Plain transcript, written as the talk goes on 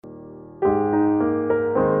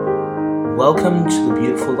Welcome to the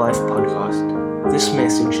Beautiful Life podcast. This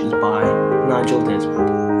message is by Nigel Desmond.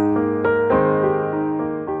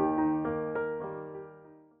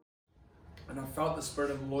 And I felt the Spirit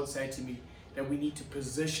of the Lord say to me that we need to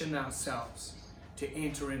position ourselves to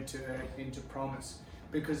enter into promise,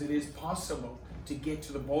 because it is possible to get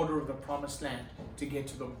to the border of the promised land, to get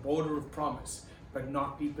to the border of promise, but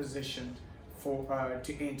not be positioned for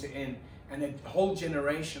to enter in. And a whole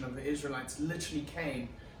generation of the Israelites literally came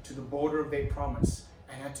to the border of their promise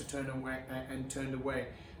and had to turn away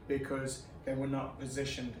because they were not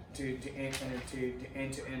positioned to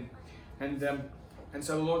enter in. And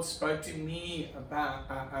so the Lord spoke to me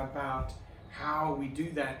about how we do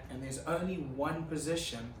that. And there's only one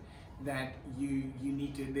position that you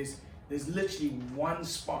need to. There's literally one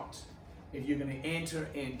spot if you're going to enter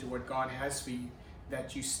into what God has for you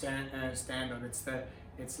that you stand on.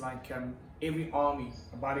 It's like every army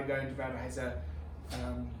about to go into battle has a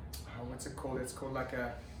what's it called? It's called like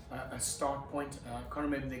a start point. I can't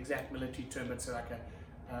remember the exact military term, but it's like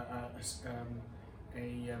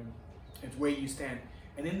it's where you stand.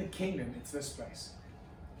 And in the kingdom, it's this place.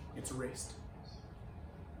 It's rest.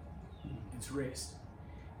 It's rest.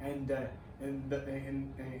 And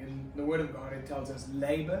in the Word of God, it tells us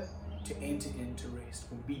labor to enter into rest,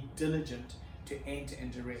 or be diligent to enter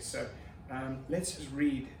into rest. So let's just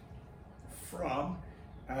read from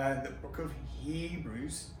the book of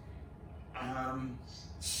Hebrews,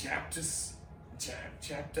 chapter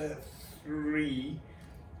 3,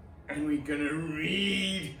 and we're going to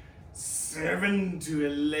read 7 to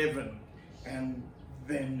 11, and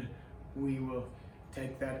then we will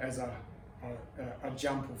take that as a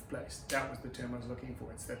jump off place. That was the term I was looking for.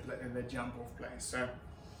 It's the jump off place. So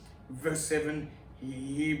verse 7,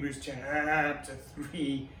 Hebrews chapter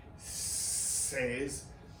 3 says,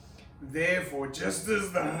 "Therefore, just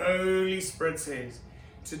as the Holy Spirit says,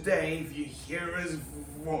 today if you hear His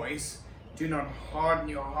voice, do not harden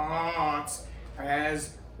your hearts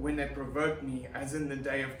as when they provoked me, as in the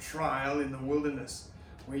day of trial in the wilderness,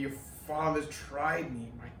 where your fathers tried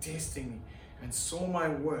me by testing me and saw my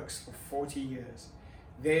works for 40 years.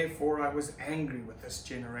 Therefore I was angry with this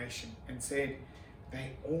generation and said,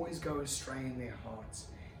 they always go astray in their hearts.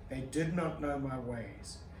 They did not know my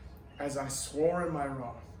ways. As I swore in my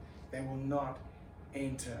wrath, they will not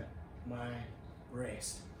enter my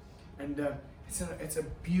rest." And it's a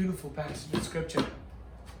beautiful passage of scripture.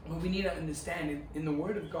 What we need to understand in the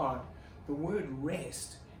Word of God, the word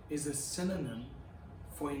rest is a synonym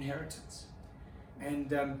for inheritance. And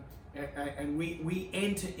we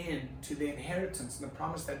enter into the inheritance and the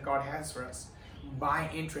promise that God has for us by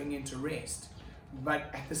entering into rest. But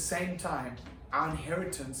at the same time, our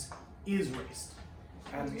inheritance is rest.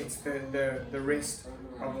 And it's the rest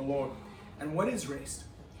of the Lord. And what is rest?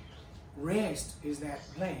 Rest is that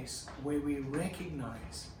place where we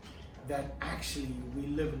recognize that actually we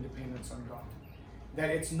live in dependence on God. That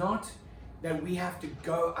it's not that we have to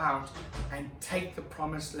go out and take the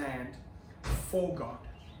promised land for God.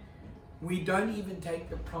 We don't even take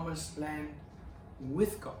the promised land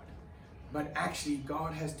with God, but actually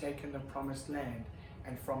God has taken the promised land,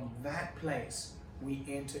 and from that place we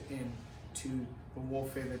enter into the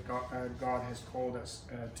warfare that God has called us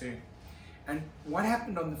to. And what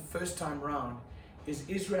happened on the first time round is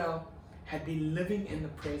Israel had been living in the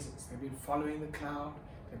presence. They've been following the cloud.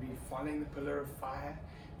 They've been following the pillar of fire.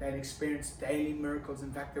 They had experienced daily miracles.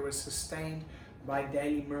 In fact, they were sustained by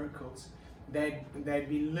daily miracles. They'd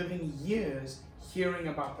been living years hearing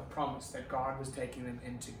about the promise that God was taking them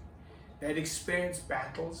into. They'd experienced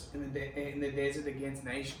battles in the desert against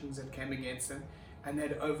nations that came against them, and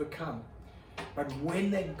they'd overcome. But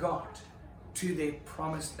when they got to their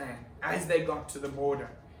promised land, as they got to the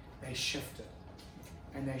border, they shifted.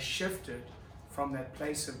 And they shifted from that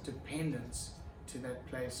place of dependence to that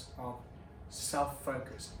place of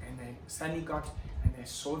self-focus. And they suddenly got, and they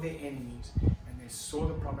saw their enemies, and they saw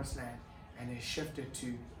the promised land, and they shifted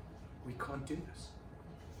to, we can't do this.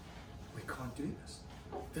 We can't do this.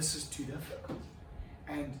 This is too difficult.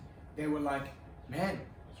 And they were like, man,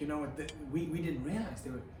 you know what, we didn't realize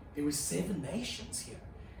there were 7 nations here,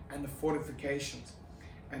 and the fortifications.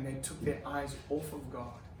 And they took their eyes off of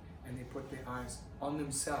God, and they put their eyes on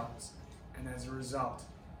themselves, and as a result,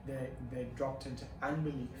 they dropped into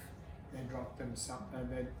unbelief. They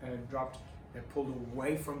pulled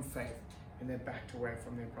away from faith, and they backed away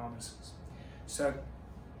from their promises. So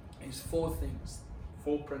there's 4 things,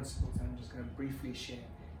 4 principles I'm just going to briefly share,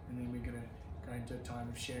 and then we're going to go into a time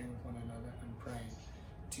of sharing with one another and praying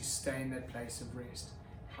to stay in that place of rest,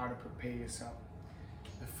 how to prepare yourself.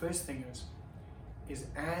 The first thing is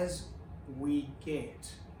as we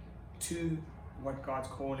get to what God's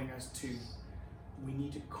calling us to, we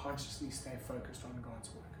need to consciously stay focused on God's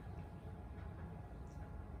work.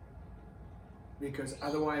 Because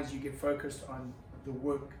otherwise you get focused on the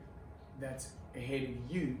work that's ahead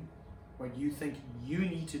of you, what you think you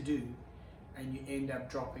need to do, and you end up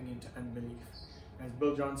dropping into unbelief. As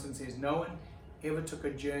Bill Johnson says, no one ever took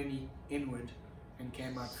a journey inward and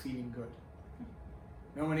came out feeling good.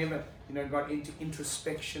 No one ever, got into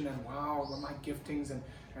introspection and wow, what are my giftings, and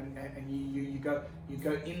you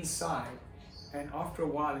go inside, and after a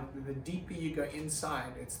while, the deeper you go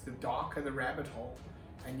inside, it's the darker the rabbit hole,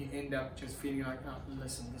 and you end up just feeling like, oh,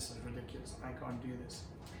 listen, this is ridiculous, I can't do this.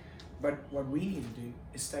 But what we need to do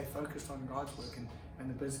is stay focused on God's work,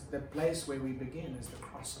 and the place where we begin is the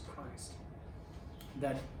cross of Christ.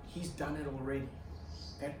 That He's done it already.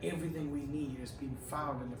 That everything we need has been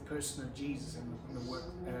found in the person of Jesus and the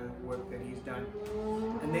work that He's done.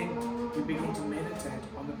 And then we begin to meditate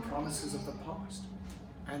on the promises of the past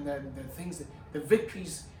and the things, the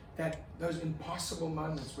victories, those impossible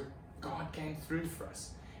moments where God came through for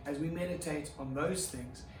us. As we meditate on those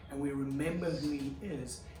things and we remember who He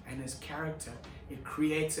is and His character, it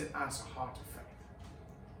creates in us a heart of faith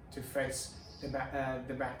to face the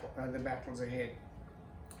battles ahead.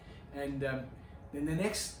 And then the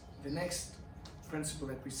next principle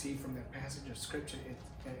that we see from that passage of Scripture,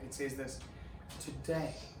 it says this: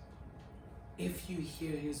 today, if you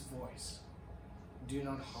hear His voice, do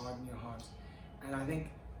not harden your hearts. And I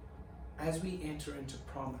think as we enter into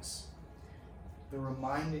promise, the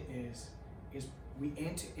reminder is we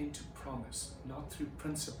enter into promise not through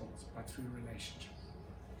principles but through relationship.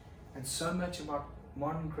 And so much of our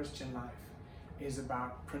modern Christian life is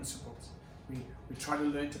about principles. We try to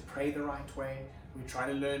learn to pray the right way. We try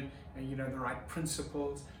to learn the right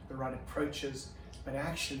principles, the right approaches, but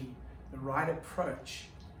actually the right approach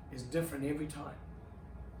is different every time.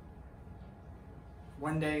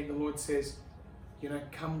 One day the Lord says,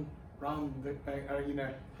 come round,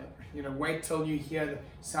 wait till you hear the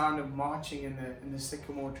sound of marching in the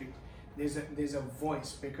sycamore tree. There's a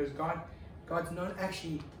voice, because God's not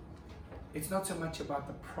actually, it's not so much about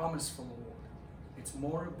the promise from the Lord. It's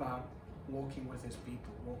more about walking with His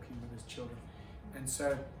people, walking with His children. And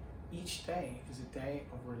so each day is a day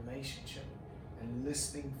of relationship and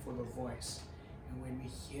listening for the voice. And when we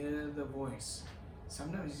hear the voice,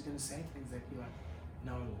 sometimes He's going to say things that you're like,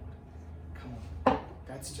 no, Lord, come on,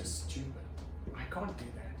 that's just stupid. I can't do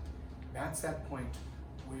that. That's that point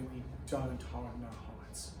where we don't harden our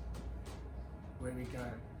hearts. Where we go,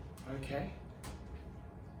 okay,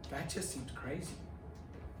 that just seems crazy,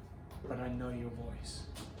 but I know your voice.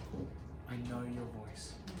 I know your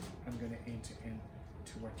voice. I'm going to enter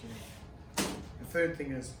into what you need. The third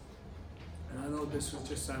thing is, and I know this was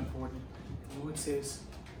just so important, the Lord says,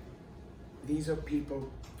 these are people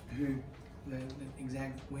who,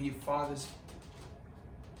 where your fathers,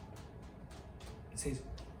 it says,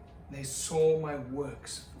 they saw my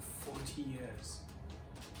works for 40 years.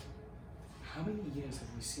 How many years have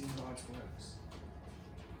we seen God's works?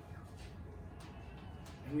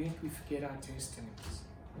 And we forget our testimonies.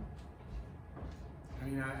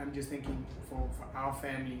 I'm just thinking for our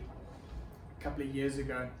family, a couple of years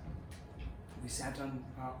ago, we sat on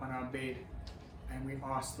our bed and we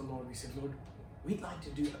asked the Lord, we said, Lord, we'd like to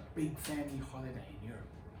do a big family holiday in Europe,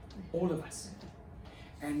 all of us.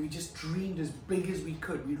 And we just dreamed as big as we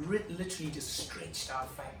could. We literally just stretched our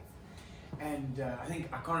faith. And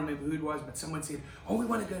I can't remember who it was, but someone said, oh, we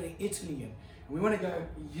want to go to Italy and we want to go,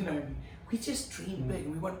 we just dreamed big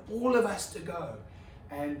and we want all of us to go.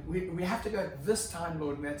 And we have to go this time,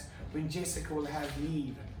 Lord, and that's when Jessica will have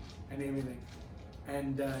leave and everything.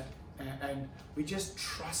 And we just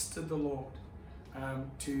trusted the Lord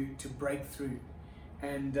to break through.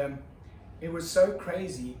 And it was so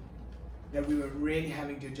crazy that we were really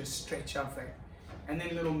having to just stretch our faith. And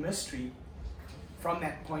then little Mystery, from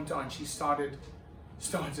that point on, she started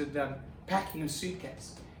packing a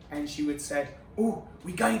suitcase, and she would say, "Oh,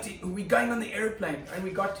 we're going on the airplane." And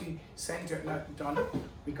we got to saying to her, "No, Donna,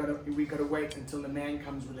 we gotta wait until the man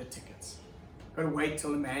comes with the tickets. Gotta wait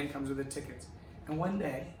till the man comes with the tickets." And one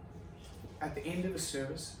day, at the end of the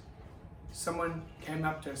service, someone came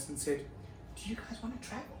up to us and said, "Do you guys want to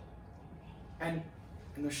travel?" And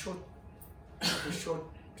the short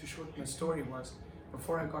my story was,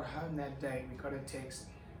 before I got home that day, we got a text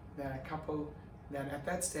that a couple that at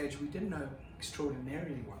that stage we didn't know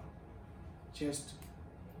extraordinarily well just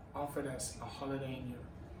offered us a holiday in Europe.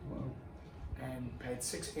 Wow. And paid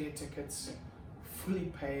 6 air tickets,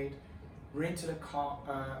 fully paid, rented a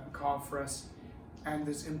car for us, and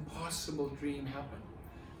this impossible dream happened.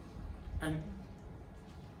 And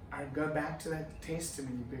I go back to that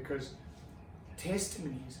testimony because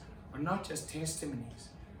testimonies are not just testimonies,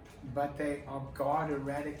 but they are God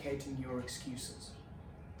eradicating your excuses.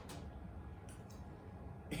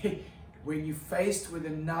 When you're faced with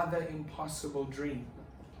another impossible dream,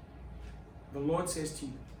 the Lord says to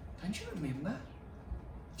you, don't you remember?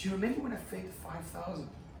 Do you remember when I fed 5,000?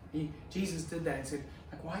 Jesus did that and said,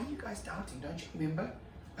 like, why are you guys doubting? Don't you remember?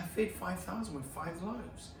 I fed 5,000 with 5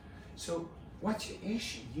 loaves. So what's your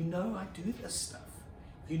issue? You know I do this stuff.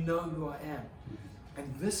 You know who I am.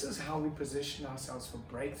 And this is how we position ourselves for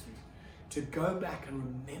breakthrough. To go back and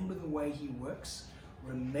remember the way He works,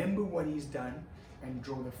 remember what He's done, and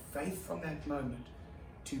draw the faith from that moment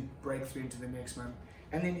to break through into the next moment.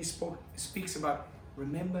 And then He speaks about,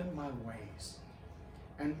 remember my ways.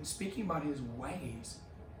 And speaking about His ways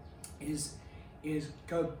is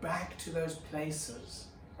go back to those places.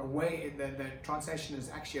 A way, the translation is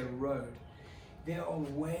actually a road. There are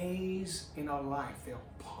ways in our life, there are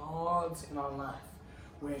paths in our life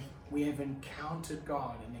where we have encountered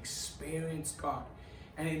God and experienced God.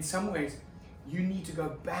 And in some ways, you need to go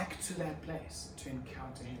back to that place to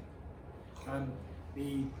encounter Him.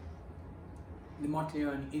 The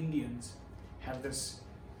Montleone Indians have this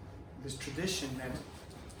tradition that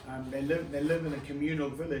they live in a communal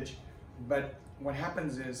village, but what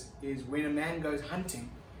happens is when a man goes hunting,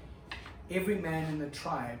 every man in the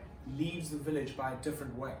tribe leaves the village by a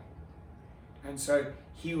different way. And so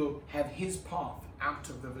he will have his path out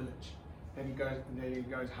of the village that he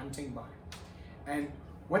goes hunting by. And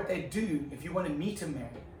what they do, if you want to meet a man,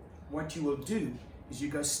 what you will do is you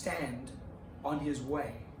go stand on his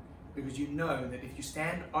way, because you know that if you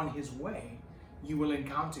stand on his way, you will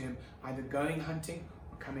encounter him either going hunting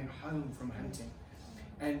or coming home from hunting.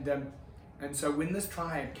 And so when this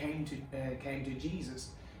tribe came to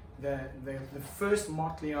Jesus, the first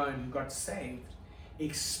Montleone who got saved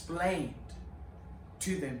explained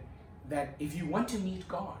to them that if you want to meet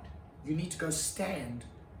God, you need to go stand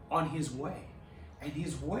on His way. And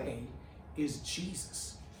His way is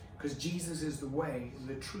Jesus, because Jesus is the way,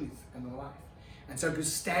 the truth, and the life. And so go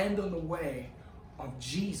stand on the way of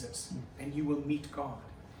Jesus and you will meet God.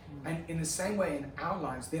 And in the same way in our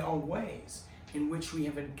lives, there are ways in which we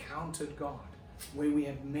have encountered God, where we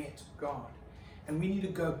have met God. And we need to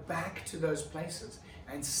go back to those places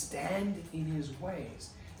and stand in His ways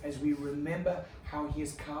as we remember how He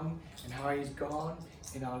has come and how He's gone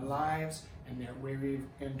in our lives and where we've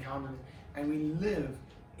encountered. And we live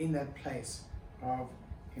in that place of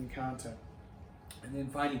encounter. And then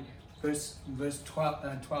finally, verse 12,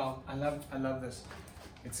 I love this.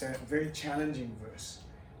 It's a very challenging verse.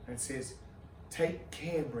 It says, take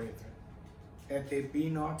care, brethren, that there be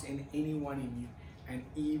not in any one in you an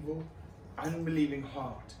evil, unbelieving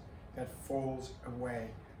heart that falls away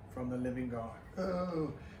from the living God.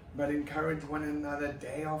 Oh, but encourage one another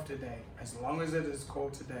day after day, as long as it is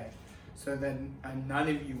called today, so that none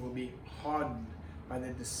of you will be hardened by the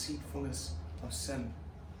deceitfulness of sin.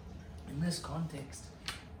 In this context,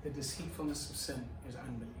 the deceitfulness of sin is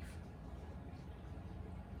unbelief.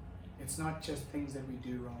 It's not just things that we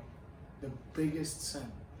do wrong. The biggest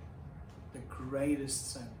sin, the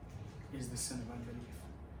greatest sin, is the sin of unbelief.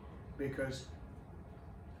 Because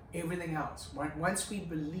everything else, once we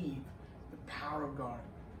believe, the power of God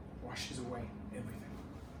washes away everything.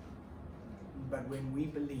 But when we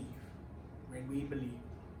believe,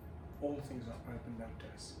 all things are opened up to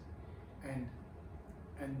us. And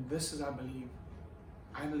this is, I believe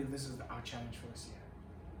this is our challenge for this year.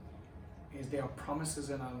 Is there are promises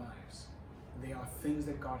in our lives. There are things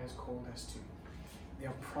that God has called us to. There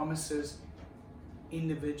are promises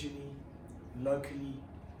individually, locally,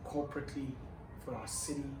 corporately, for our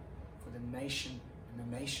city, for the nation, and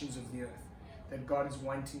the nations of the earth, that God is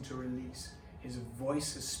wanting to release. His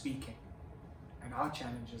voice is speaking. And our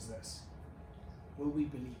challenge is this. Will we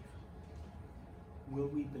believe? Will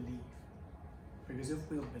we believe? Because if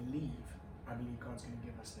we'll believe, I believe God's going to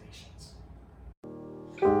give us nations.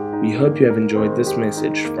 We hope you have enjoyed this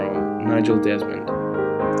message from Nigel Desmond.